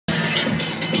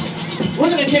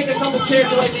kick a couple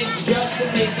chairs away, things just to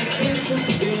make it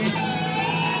interesting.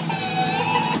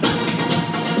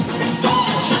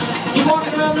 Keep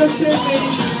walking around those chairs,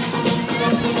 ladies.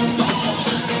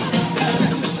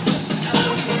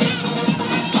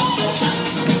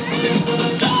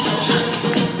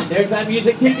 There's that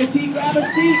music. Take a seat, grab a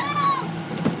seat.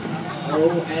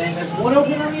 Oh, and there's one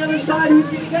open on the other side. Who's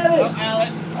going to get it? Oh,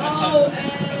 Alex. Oh,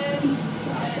 and...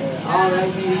 All right,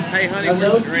 ladies. Hey, honey, no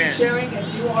where's seat Grant? sharing.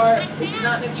 If you're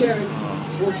not in a chair,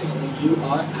 unfortunately, you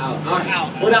are out. All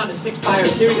right, we're down to 6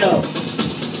 pirates. Here we go.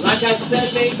 Like I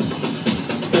said,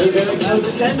 mates, very, very close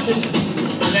attention.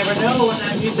 You never know when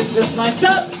that music just lights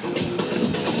up.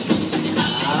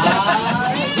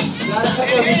 Got a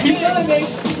couple of you. Keep going,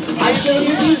 mates. I still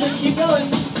hear music. Keep going.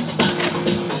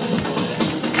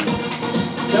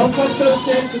 Don't touch those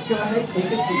chairs. Just go ahead, take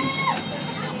a seat.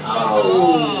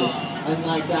 Oh. And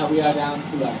like that, we are down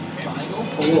to a final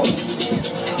 4.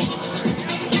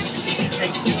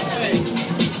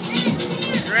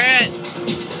 Grant!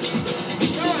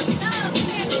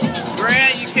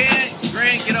 Grant, you can't!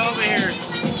 Grant, get over here!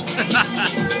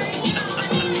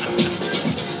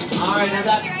 Alright, now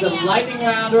that's the lightning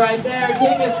round right there.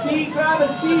 Take a seat, grab a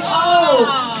seat. Oh!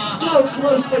 So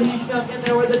close, but he snuck in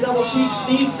there with a double cheek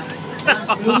sneak. Nice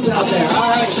moves out there.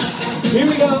 Alright, here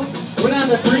we go. We're down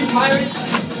to 3 pirates.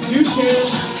 2 chairs,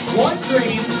 1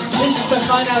 dream. This is to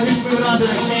find out who's moving on to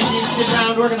the championship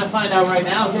round. We're going to find out right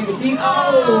now. Take a seat.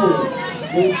 Oh!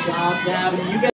 Good job, Gavin. You get